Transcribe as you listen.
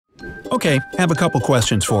Okay, have a couple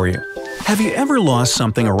questions for you. Have you ever lost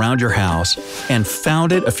something around your house and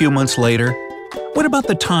found it a few months later? What about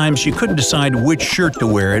the times you couldn't decide which shirt to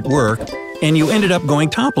wear at work and you ended up going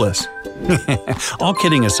topless? All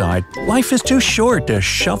kidding aside, life is too short to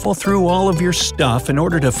shuffle through all of your stuff in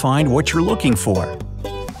order to find what you're looking for.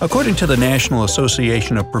 According to the National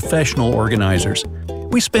Association of Professional Organizers,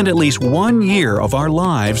 we spend at least 1 year of our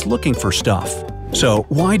lives looking for stuff. So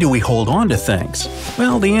why do we hold on to things?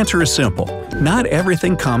 Well, the answer is simple. Not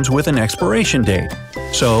everything comes with an expiration date.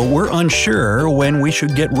 So we're unsure when we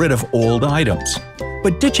should get rid of old items.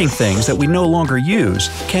 But ditching things that we no longer use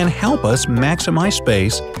can help us maximize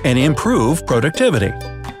space and improve productivity.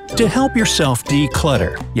 To help yourself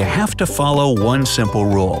declutter, you have to follow one simple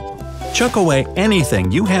rule. Chuck away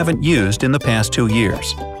anything you haven't used in the past 2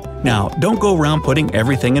 years. Now, don't go around putting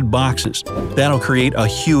everything in boxes. That'll create a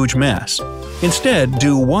huge mess. Instead,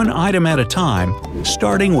 do one item at a time,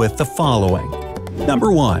 starting with the following.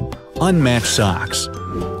 Number 1. Unmatched socks.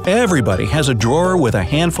 Everybody has a drawer with a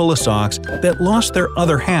handful of socks that lost their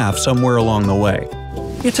other half somewhere along the way.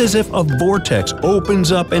 It's as if a vortex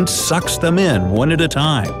opens up and sucks them in one at a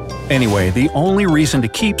time. Anyway, the only reason to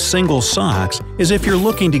keep single socks is if you're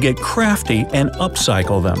looking to get crafty and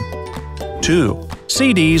upcycle them. 2.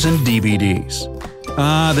 CDs and DVDs.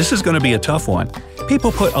 This is going to be a tough one.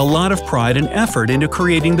 People put a lot of pride and effort into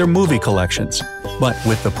creating their movie collections. But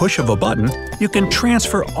with the push of a button, you can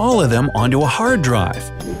transfer all of them onto a hard drive.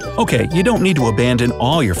 Okay, you don't need to abandon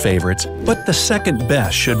all your favorites, but the second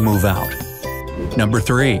best should move out. Number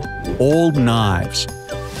 3. Old knives.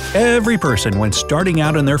 Every person, when starting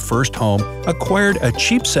out in their first home, acquired a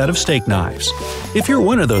cheap set of steak knives. If you're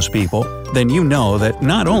one of those people, then you know that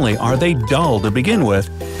not only are they dull to begin with,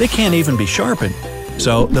 they can't even be sharpened.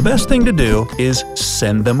 So the best thing to do is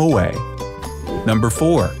send them away. Number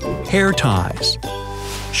 4. Hair ties.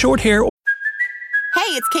 Short hair.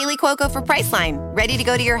 Hey, it's Kaylee Cuoco for Priceline. Ready to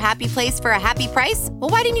go to your happy place for a happy price? Well,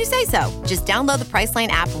 why didn't you say so? Just download the Priceline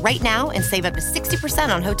app right now and save up to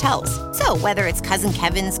 60% on hotels. So whether it's Cousin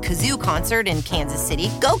Kevin's Kazoo Concert in Kansas City,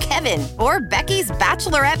 go Kevin, or Becky's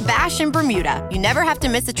Bachelorette Bash in Bermuda, you never have to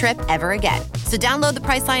miss a trip ever again. So download the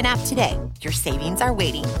Priceline app today. Your savings are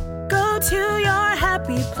waiting. Go to your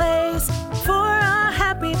happy place for a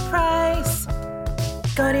happy price.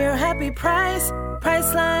 Go to your happy price,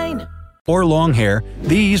 Priceline. Or long hair,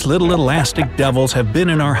 these little elastic devils have been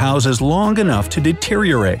in our houses long enough to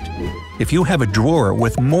deteriorate. If you have a drawer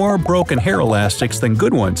with more broken hair elastics than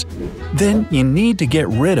good ones, then you need to get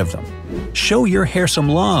rid of them. Show your hair some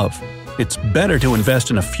love. It's better to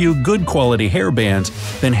invest in a few good quality hair bands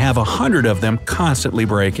than have 100 of them constantly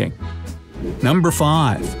breaking. Number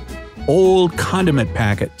 5. Old condiment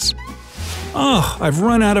packets. "Oh, I've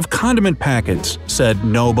run out of condiment packets," said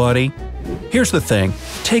nobody. Here's the thing,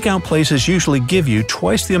 takeout places usually give you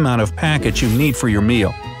twice the amount of packets you need for your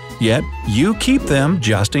meal. Yet, you keep them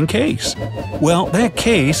just in case. Well, that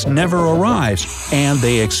case never arrives, and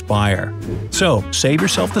they expire. So, save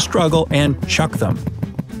yourself the struggle and chuck them.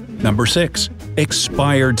 Number 6.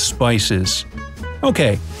 Expired spices.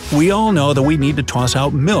 Okay, we all know that we need to toss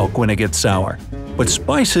out milk when it gets sour. But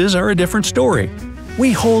spices are a different story.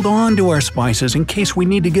 We hold on to our spices in case we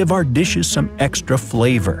need to give our dishes some extra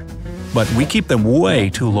flavor. But we keep them way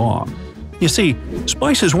too long. You see,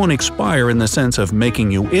 spices won't expire in the sense of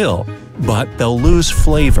making you ill, but they'll lose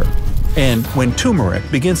flavor. And when turmeric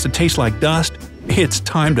begins to taste like dust, it's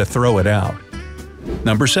time to throw it out.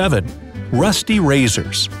 Number 7. Rusty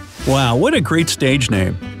razors. Wow, what a great stage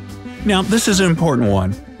name. Now, this is an important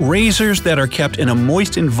one. Razors that are kept in a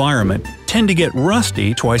moist environment tend to get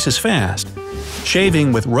rusty twice as fast.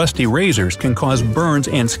 Shaving with rusty razors can cause burns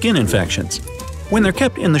and skin infections. When they're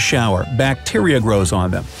kept in the shower, bacteria grows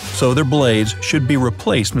on them, so their blades should be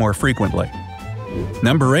replaced more frequently.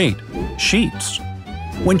 Number 8. Sheets.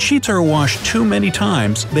 When sheets are washed too many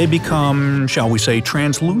times, they become, shall we say,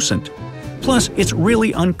 translucent. Plus, it's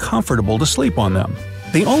really uncomfortable to sleep on them.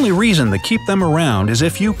 The only reason to keep them around is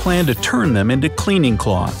if you plan to turn them into cleaning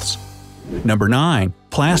cloths. Number 9.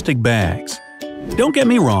 Plastic bags. Don't get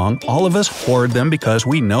me wrong, all of us hoard them because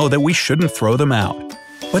we know that we shouldn't throw them out.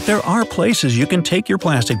 But there are places you can take your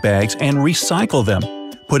plastic bags and recycle them,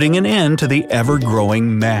 putting an end to the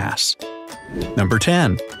ever-growing mass. Number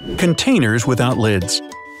 10. Containers without lids.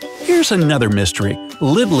 Here's another mystery: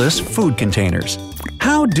 lidless food containers.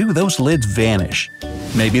 How do those lids vanish?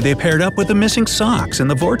 Maybe they paired up with the missing socks in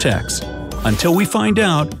the vortex. Until we find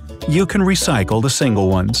out, you can recycle the single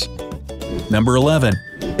ones. Number 11.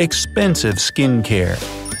 Expensive skincare.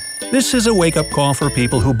 This is a wake-up call for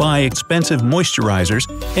people who buy expensive moisturizers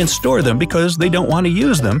and store them because they don't want to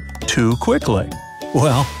use them too quickly.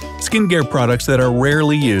 Well, Skincare products that are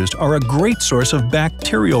rarely used are a great source of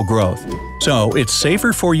bacterial growth, so it's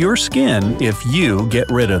safer for your skin if you get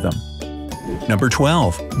rid of them. Number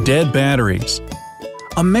 12. Dead batteries.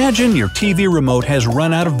 Imagine your TV remote has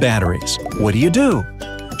run out of batteries. What do?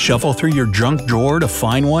 Shuffle through your junk drawer to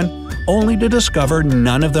find one, only to discover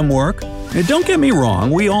none of them work? And don't get me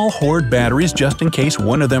wrong, we all hoard batteries just in case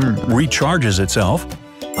one of them recharges itself.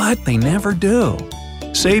 But they never do.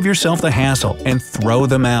 Save yourself the hassle and throw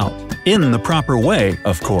them out. In the proper way,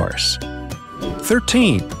 of course.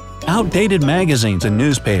 13. Outdated magazines and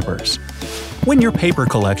newspapers. When your paper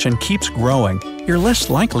collection keeps growing, you're less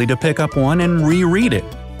likely to pick up one and reread it.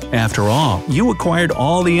 After all, you acquired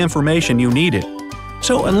all the information you needed.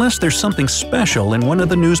 So unless there's something special in one of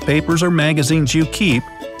the newspapers or magazines you keep,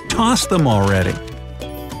 toss them already.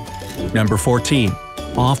 Number 14.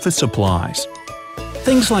 Office supplies.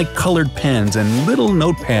 Things like colored pens and little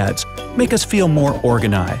notepads make us feel more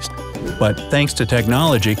organized. But thanks to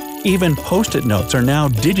technology, even Post-it notes are now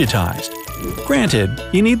digitized. Granted,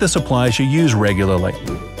 you need the supplies you use regularly,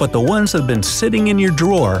 but the ones that have been sitting in your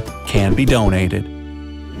drawer can be donated.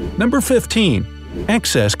 Number 15.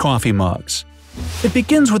 Excess coffee mugs. It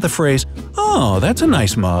begins with the phrase, "Oh, that's a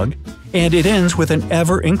nice mug," and it ends with an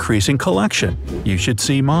ever-increasing collection. You should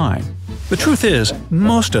see mine. The truth is,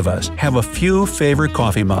 most of us have a few favorite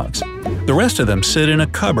coffee mugs. The rest of them sit in a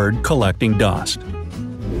cupboard collecting dust.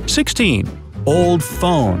 16. Old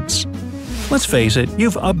phones. Let's face it,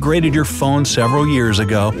 you've upgraded your phone several years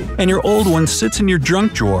ago, and your old one sits in your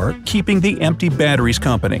junk drawer, keeping the empty batteries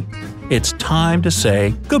company. It's time to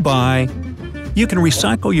say goodbye. You can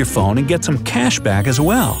recycle your phone and get some cash back as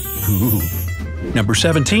well. Ooh. Number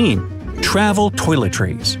 17. Travel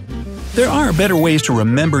toiletries. There are better ways to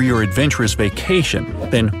remember your adventurous vacation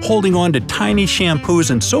than holding on to tiny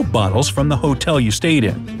shampoos and soap bottles from the hotel you stayed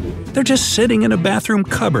in. They're just sitting in a bathroom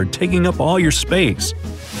cupboard taking up all your space.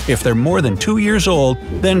 If they're more than 2 years old,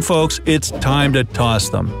 then folks, it's time to toss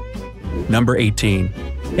them. Number 18.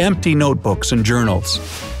 Empty notebooks and journals.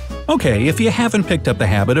 Okay, if you haven't picked up the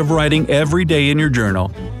habit of writing every day in your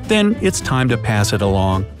journal, then it's time to pass it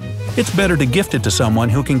along. It's better to gift it to someone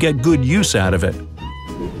who can get good use out of it.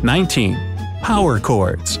 19. Power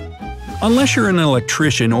cords. Unless you're an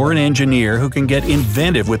electrician or an engineer who can get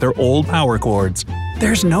inventive with their old power cords,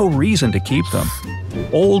 there's no reason to keep them.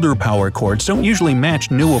 Older power cords don't usually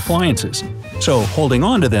match new appliances, so holding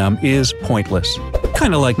on to them is pointless.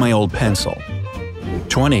 Kinda like my old pencil.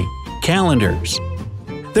 20. Calendars.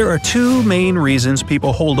 There are two main reasons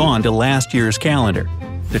people hold on to last year's calendar: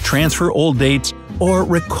 to transfer old dates or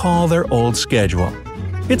recall their old schedule.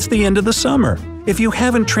 It's the end of the summer. If you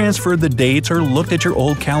haven't transferred the dates or looked at your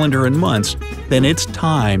old calendar in months, then it's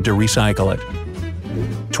time to recycle it.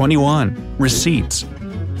 21. Receipts.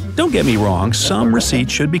 Don't get me wrong, some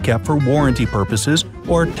receipts should be kept for warranty purposes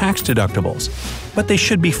or tax deductibles, but they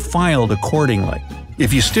should be filed accordingly.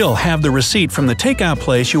 If you still have the receipt from the takeout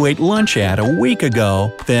place you ate lunch at a week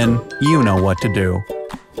ago, then you know what to do.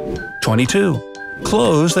 22.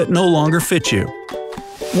 Clothes that no longer fit you.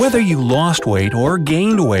 Whether you lost weight or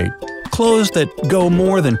gained weight, clothes that go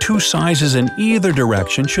more than 2 sizes in either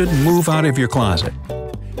direction should move out of your closet.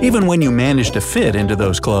 Even when you manage to fit into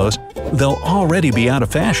those clothes, they'll already be out of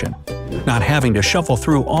fashion. Not having to shuffle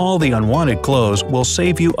through all the unwanted clothes will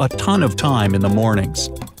save you a ton of time in the mornings.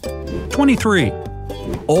 23.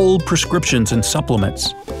 Old prescriptions and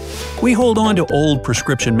supplements. We hold on to old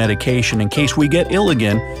prescription medication in case we get ill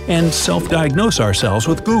again and self-diagnose ourselves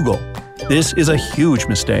with Google. This is a huge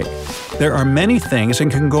mistake. There are many things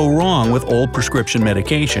that can go wrong with old prescription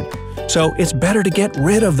medication, so it's better to get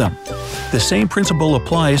rid of them. The same principle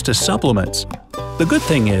applies to supplements. The good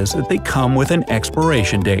thing is that they come with an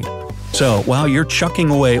expiration date. So while you're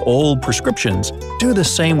chucking away old prescriptions, do the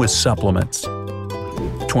same with supplements.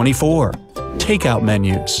 24. Takeout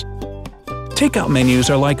menus. Takeout menus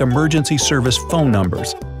are like emergency service phone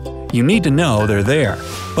numbers. You need to know they're there,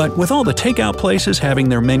 but with all the takeout places having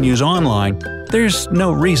their menus online, there's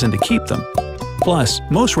no reason to keep them. Plus,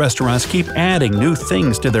 most restaurants keep adding new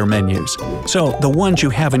things to their menus, so the ones you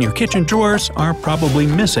have in your kitchen drawers are probably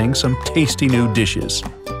missing some tasty new dishes.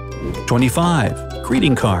 25.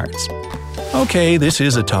 Greeting cards. Okay, this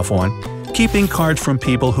is a tough one. Keeping cards from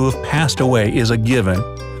people who have passed away is a given,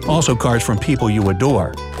 also cards from people you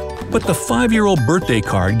adore. But the 5-year-old birthday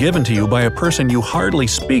card given to you by a person you hardly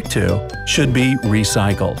speak to should be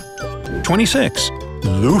recycled. 26.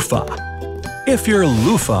 Loofah. If your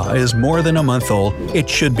loofah is more than a month old, it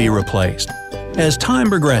should be replaced. As time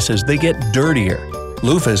progresses, they get dirtier.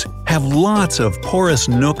 Loofahs have lots of porous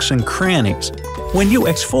nooks and crannies. When you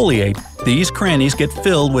exfoliate, These crannies get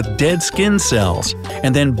filled with dead skin cells,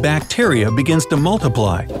 and then bacteria begins to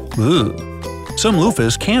multiply. Ugh. Some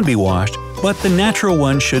loofahs can be washed, but the natural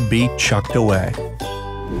ones should be chucked away.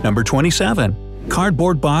 Number 27.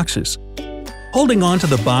 Cardboard boxes. Holding on to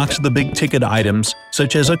the box of the big-ticket items,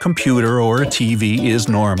 such as a computer or a TV, is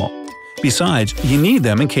normal. Besides, you need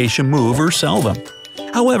them in case you move or sell them.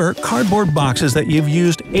 However, cardboard boxes that you've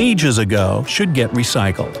used ages ago should get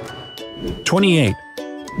recycled. 28.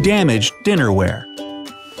 Damaged dinnerware.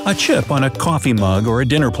 A chip on a coffee mug or a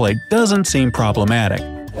dinner plate doesn't seem problematic,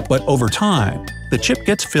 but over time, the chip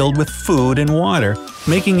gets filled with food and water,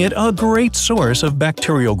 making it a great source of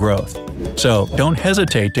bacterial growth. So don't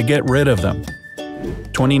hesitate to get rid of them.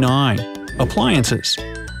 29. Appliances.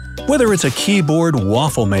 Whether it's a keyboard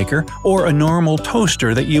waffle maker or a normal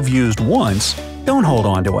toaster that you've used once, don't hold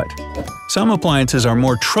on to it. Some appliances are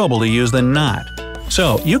more trouble to use than not,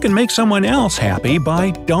 so you can make someone else happy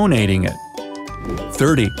by donating it.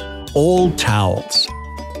 30. Old towels.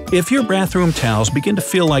 If your bathroom towels begin to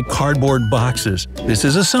feel like cardboard boxes, this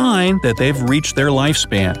is a sign that they've reached their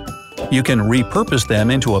lifespan. You can repurpose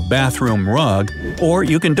them into a bathroom rug, or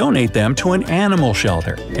you can donate them to an animal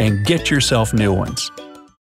shelter and get yourself new ones.